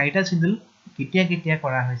এই চাৰিটা শিডিউল কেতিয়া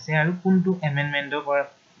কৰা হৈছে আৰু কোনটো এমেন্ডমেন্টৰ পৰা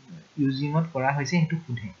ইউজিংত কৰা হৈছে হেতু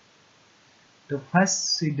খুধে তো ফার্স্ট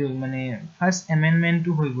শিডিউল মানে ফার্স্ট এমেন্ডমেন্ট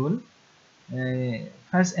টু হৈ গল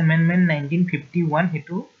ফার্স্ট এমেন্ডমেন্ট 1951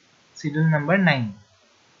 হেতু শিডিউল নাম্বার 9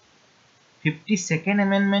 52nd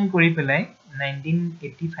এমেন্ডমেন্ট কৰি পেলাই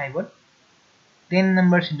 1985 ত 10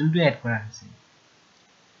 নম্বৰ শিডিউলটো এড কৰা হৈছে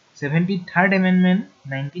 73rd এমেন্ডমেন্ট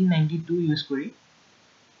 1992 ইউজ কৰি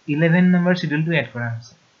 11 নম্বৰ শিডিউলটো এড কৰা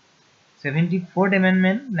হৈছে 74th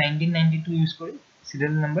এমেন্ডমেন্ট 1992 ইউজ কৰি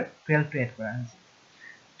শিডিউল নম্বৰ 12 টো এড কৰা হৈছে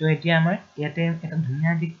তো এতিয়া আমাৰ ইয়াতে এটা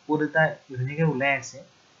ধুনীয়া দিক কোড এটা ধুনীয়াকৈ ওলাই আছে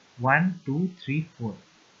 1 2 3 4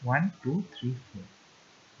 1 2 3 4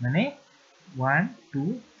 মানে 1 2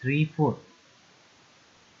 3 4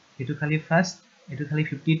 এটো খালি ফার্স্ট এটো খালি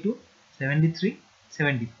 52 73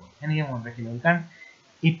 74 এনেকৈ মনত ৰাখিব কাৰণ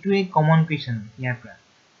এটোৱে কমন কোৱেশ্চন ইয়াৰ পৰা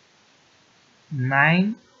 9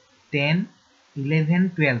 10 11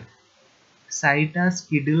 12 চাৰিটা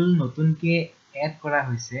শিডিউল নতুনকৈ এড কৰা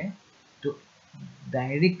হৈছে তো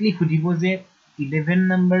ডাইৰেক্টলি খুদিব যে 11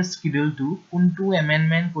 নম্বৰ শিডিউলটো কোনটো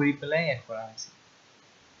এমেন্ডমেন্ট কৰি পেলাই এড কৰা হৈছে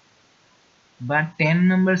বা 10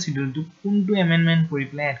 নম্বৰ শিডিউলটো কোনটো এমেন্ডমেন্ট কৰি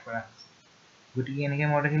পেলাই এড কৰা হৈছে গতিকে এনেকৈ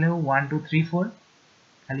মনত ৰাখিলে 1 2 3 4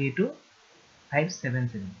 খালি এটো 5 7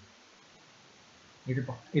 7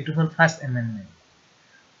 এটো হল ফার্স্ট এমেন্ডমেন্ট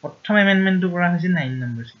প্ৰথম এমেন্ডমেন্টটো কৰা হৈছে 9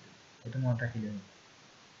 নম্বৰ শিডিউল এটো মনত ৰাখিলে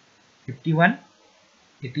 51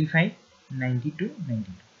 85 92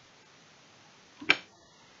 92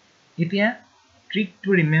 এতিয়া trick to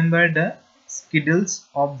remember the schedules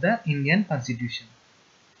of the Indian Constitution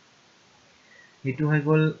এটো হৈ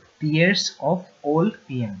গল years of old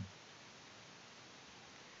PM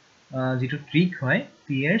যেটো ট্ৰিক হয়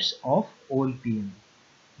years of old PM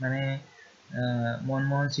মানে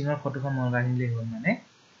মনমোহন সিংৰ ফটোখন মনত ৰাখিলে হ'ল মানে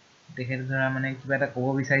তেখেতে ধৰা মানে কিবা এটা ক'ব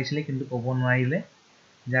বিচাৰিছিল কিন্তু ক'ব নোৱাৰিলে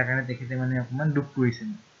যাৰ কাৰণে তেখেতে মানে অকমান দুখ কৰিছিল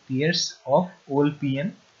years of old PM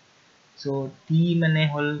so T মানে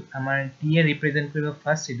হল আমাৰ T এ ৰিপ্ৰেজেন্ট কৰিব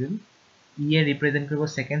ফাৰ্স্ট শিডিউল E এ ৰিপ্ৰেজেন্ট কৰিব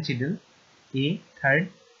second schedule A third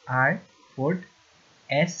R fourth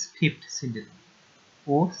S fifth schedule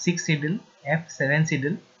O 6th schedule F 7th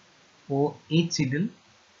schedule O 8th schedule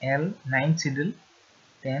L 9th schedule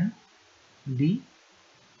 10 D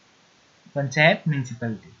panchayat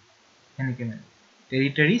municipality এনেকে মানে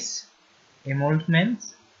territories emoluments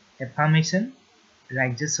affirmation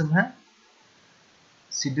Rajya Sabha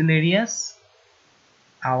schedule areas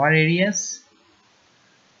our areas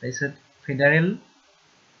তাইছত federal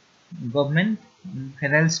government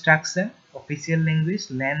federal structure official language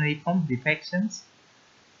land reform defections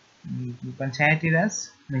panchayati raj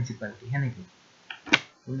municipality হেনেকে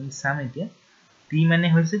তুমি সাম এতিয়া T মানে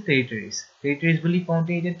হৈছে territories territories বুলি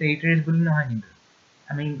কওঁতে এটা territories বুলি নহয় কিন্তু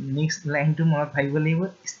আমি নেক্সট লাইনটো মনত ভাবিব লাগিব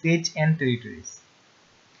states and territories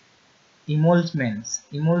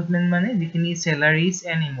emolument মানে যিখিনি salaries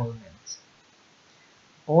and emoluments,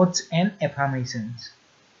 oaths and affirmations,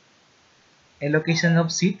 allocation of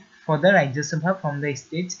seat for the Rajya Sabha from the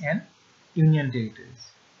states and union territories,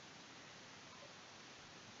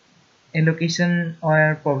 allocation or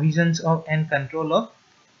provisions of and control of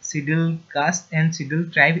scheduled caste and scheduled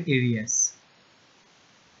tribe areas.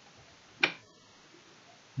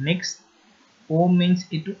 Next, O means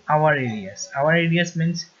into our areas. Our areas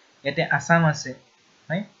means yete Assam ase,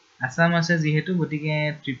 right? Assam ase jihetu gotike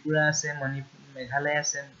Tripura ase, Manipur, Meghalaya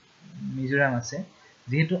ase, Mizoram ase.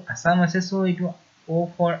 Jihetu Assam ase, so itu O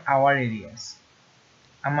for our areas.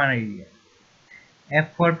 Amar area.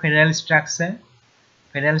 F for federal structure.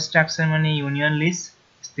 Federal structure means union list,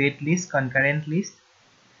 state list, concurrent list.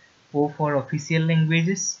 O for official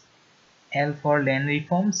languages. L for land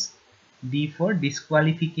reforms. D for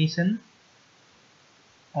disqualification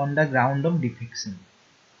on the ground of defection.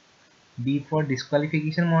 D for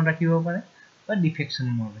disqualification mode rakhibo pare or defection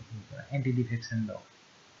mode rakhibo pare, anti defection law.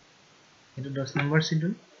 Eto 10 number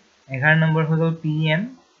schedule. 11 number holo PM,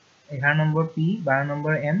 11 number P, 12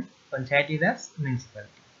 number M, panchayati raj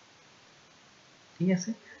municipality. ঠিক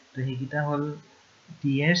আছে, তো হেকিটা হল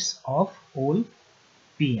tiers of all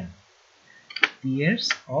PM. Tiers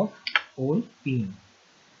of all PM.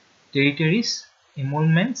 Territories,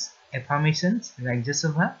 emoluments, affirmations, Rajya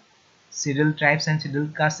Sabha, scheduled tribes and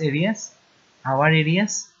scheduled caste areas, our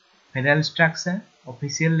areas, federal structure,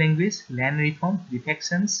 official language, land reform,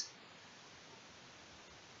 defections,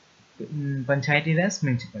 panchayati raj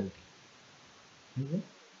municipality. Okay,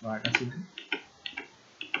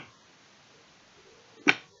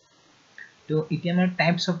 so it are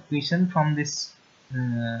types of question from this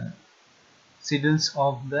schedules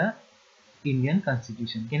of the Indian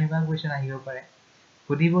Constitution. Keneকুৱা question আহিব পাৰে,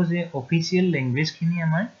 সুধিব যে official language খিনি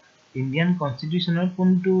আমাৰ Indian কনস্টিটিউশনৰ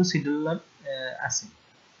কোনটো শিডিউলত আছে,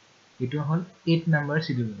 এটো হল 8 number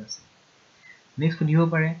শিডিউলত আছে। নেক্সট সুধিব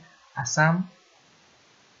পাৰে আসাম,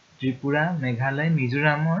 ত্ৰিপুৰা, মেঘালয়,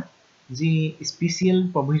 মিজোৰামৰ যি স্পেশাল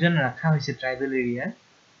প্ৰভিজন ৰাখা হৈছে ট্ৰাইবেল এৰিয়া,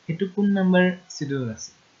 হেতু কোন নম্বৰ শিডিউলত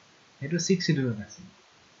আছে, হেতু 6 শিডিউলত আছে।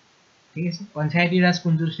 ঠিক আছে, পঞ্চায়তি ৰাজ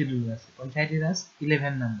কোনটো শিডিউলত আছে, পঞ্চায়তি ৰাজ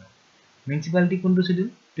 11 নম্বৰ, municipality কোনটো শিডিউল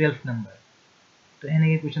 12 নম্বৰ। তো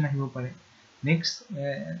এনেকে কোৱেশ্চন আহিব পাৰে।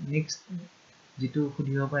 নেক্সট যেটো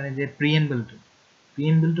সুধিব পাৰে যে preamble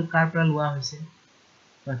to কাৰ পৰা লোৱা হৈছে,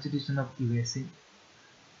 constitution of USA।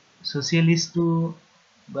 socialist to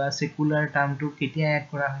বা সেকুলাৰ টাৰ্ম টু কেতিয়া এড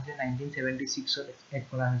কৰা হৈছে, 1976 ত এড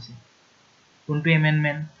কৰা হৈছে। কোনটো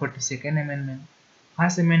amendment, 42nd amendment.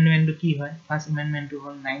 First amendment কি হয়, ফাৰ্স্ট এমেন্ডমেন্ট টু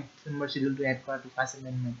হল 9th number schedule two add কৰা টু ফাৰ্স্ট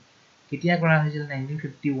এমেন্ডমেন্ট, কেতিয়া কৰা হৈছিল,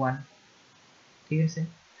 1951। ঠিক আছে,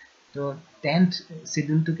 তো 10th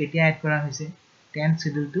শিডিউল টু কেতিয়া এড কৰা হৈছে, 10th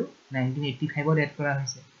শিডিউল টু 1985 ত এড কৰা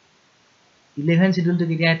হৈছে। 11th শিডিউল টু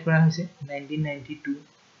কেতিয়া এড কৰা হৈছে, 1992।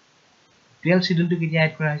 12th শিডিউল টু কেতিয়া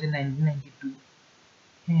এড কৰা হৈছে, 1992।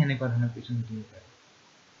 হে এনেকুৱা ধৰণৰ কোৱেশ্চন সুধিব পাৰে।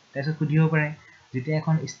 তাৰপিছত সুধিব পাৰে যেতিয়া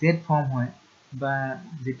এখন ষ্টেট ফৰ্ম হয় বা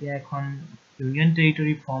যেতিয়া এখন ইউনিয়ন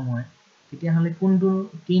টেৰিটৰি ফৰ্ম হয়, তেতিয়া হলে কোনটো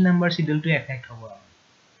কি নম্বৰ শিডিউলটো এফেক্ট হ'ব,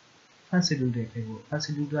 ফাৰ্স্ট শিডিউলটো এফেক্ট হ'ব। ফাৰ্স্ট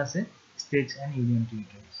শিডিউলটো আছে states and union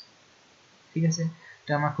territories। ঠিক আছে, তো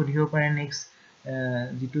আমাক সুধিব পাৰে নেক্সট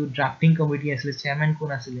যেটো ড্ৰাফটিং কমিটি আছিল, চেয়াৰম্যান কোন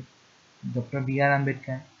আছিল, ডক্টৰ বি.আৰ.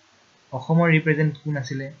 আম্বেদকাৰ। অসমৰ ৰিপ্ৰেজেন্ট কোন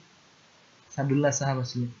আছিল, সাদুল্লাহ সাহেব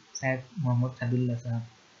আছিল, সাহেব মোহাম্মদ সাদুল্লাহ সাহেব।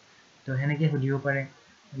 তো হেনেকে সুধিব পাৰে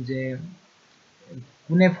যে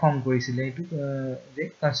কোনে ফৰ্ম কৰিছিল এইটো যে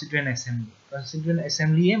কনস্টিটিউয়েন্ট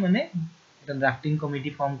এসেম্বলিয়ে মানে এটা ড্ৰাফটিং কমিটি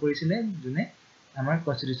ফৰ্ম কৰিছিল যোনে আমাৰ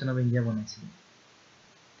কনস্টিটিউশন অফ ইন্ডিয়া বনাইছিল।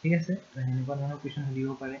 ঠিক আছে, তো হেনেকুৱা ধৰণৰ কোৱেশ্চন সুধিব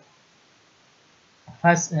পাৰে।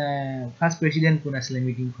 ফাৰ্স্ট প্ৰেসিডেন্ট কোন আছিল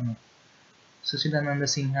মিটিংখনত, সুচিদানন্দ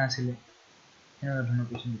সিনহা আছিল। এনেকুৱা ধৰণৰ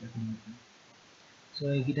কোৱেশ্চন দুটা সুধিব পাৰে। সো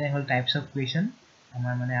এইকেইটাই হল টাইপস অফ কোৱেশ্চন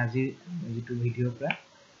আমাৰ মানে আজিৰ যেটো ভিডিঅ'ৰ পৰা।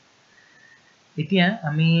 এতিয়া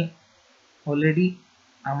আমি অলৰেডি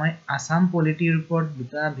আমাৰ আসাম পলিটিৰ ওপৰত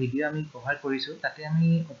দুটা ভিডিঅ' আমি কভাৰ কৰিছো। তাতে আমি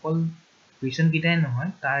অকল কোৱেশ্চন কিটাই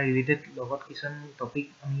নহয়, তাৰ ৰিলেটেড লগত কিছুমান টপিক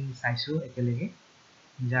আমি চাইছো একেলগে,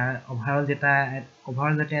 যাৰ ওভাৰঅল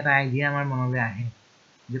যাতে এটা আইডিয়া আমাৰ মনলৈ আহে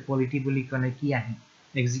যে পলিটি বুলি ক'লে কি আহে,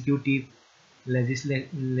 এক্সিকিউটিভ,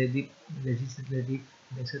 লেজিসলেটিভ,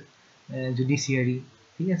 জুডিচিয়াৰী।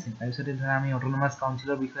 ঠিক আছে, তাৰপিছতে ধৰা আমি অটোনমাস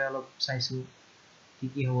কাউন্সিলৰ বিষয়ে অলপ চাইছো, কি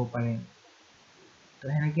কি হ'ব পাৰে। তো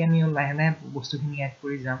হেনেকে আমি লাহে লাহে বস্তুখিনি এড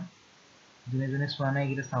কৰি যাম। যোনে যোনে চোৱা নাই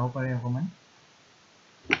এইকেইটা চাব পাৰে অকমান।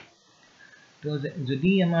 তো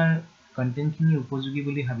যদি আমাৰ কন্টেন্টখিনি উপযোগী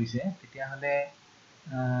বুলি ভাবিছে তেতিয়াহ'লে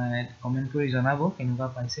কমেন্ট কৰি জনাব কেনেকুৱা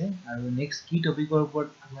পাইছে, আৰু নেক্সট কি টপিকৰ ওপৰত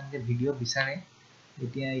আপোনালোকে ভিডিঅ' বিচাৰে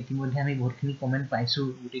এতিয়া ইতিমধ্যে আমি বহুতখিনি কমেন্ট পাইছো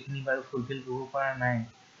গোটেইখিনি বাৰু ফুলফিল কৰিব পৰা নাই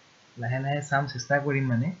লাহে লাহে চাম চেষ্টা কৰিম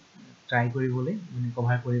মানে ট্ৰাই কৰিবলৈ মানে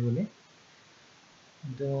কভাৰ কৰিবলৈ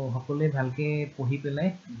তো সকলোৱে ভালকে পঢ়ি পেলাই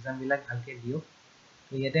এক্সাম বিলাক ভালকে দিয়ক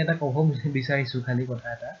তো ইয়াতে এটা ক'ব বিচাৰিছো খালি কথা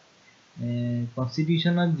এটা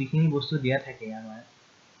কনস্টিটিউশনত যিখিনি বস্তু দিয়া থাকে আমাৰ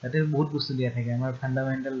তাতে বহুত বস্তু দিয়া থাকে আমাৰ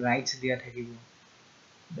ফান্ডামেন্টাল ৰাইটস দিয়া থাকিব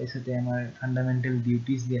তাৰপিছতে আমাৰ ফান্ডামেন্টাল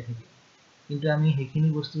ডিউটিজ দিয়া থাকে কিন্তু আমি সেইখিনি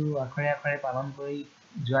বস্তু আখৰে আখৰে পালন কৰি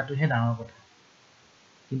যোৱাটোহে ডাঙৰ কথা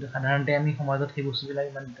কিন্তু সাধাৰণতে আমি সমাজত সেই বস্তুবিলাক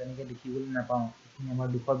ইমান তেনেকৈ দেখিবলৈ নাপাওঁ সেইখিনি আমাৰ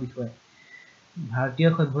দুখৰ বিষয় ভাৰতীয়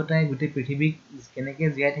সভ্যতাই গোটেই পৃথিৱীক কেনেকৈ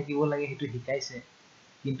জীয়াই থাকিব লাগে সেইটো শিকাইছে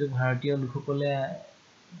কিন্তু ভাৰতীয় লোকসকলে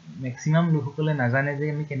মেক্সিমাম লোকসকলে নাজানে যে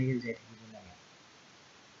আমি কেনেকৈ জীয়াই থাকিব লাগে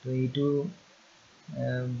তো এইটো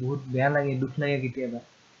বহুত বেয়া লাগে দুখ লাগে কেতিয়াবা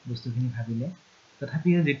বস্তুখিনি ভাবিলে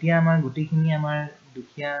তথাপিও যেতিয়া আমাৰ গোটেইখিনি আমাৰ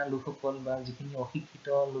দুখীয়া লোকসকল বা যিখিনি অশিক্ষিত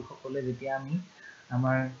লোকসকলে যেতিয়া আমি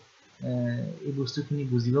আমাৰ এই বস্তুখিনি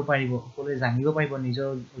বুজিব পাৰিব সকলোৱে জানিব পাৰিব নিজৰ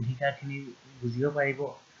অধিকাৰখিনি বুজিব পাৰিব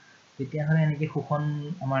তেতিয়াহ'লে এনেকৈ শোষণ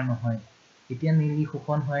আমাৰ নহয় এতিয়া মেইনলি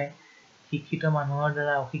শোষণ হয় শিক্ষিত মানুহৰ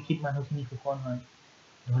দ্বাৰা অশিক্ষিত মানুহখিনি শোষণ হয়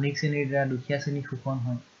ধনিক শ্ৰেণীৰ দ্বাৰা দুখীয়া শ্ৰেণী শোষণ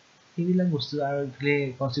হয় সেইবিলাক বস্তু আৰু ইফালে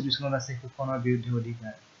কনষ্টিটিউশ্যনত আছে শোষণৰ বিৰুদ্ধে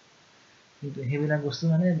অধিকাৰ কিন্তু সেইবিলাক বস্তু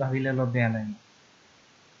মানে ভাবিলে অলপ বেয়া লাগে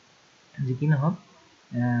যি কি নহওক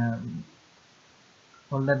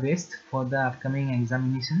all the best for the upcoming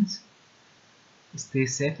examinations stay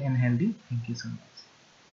safe and healthy thank you so much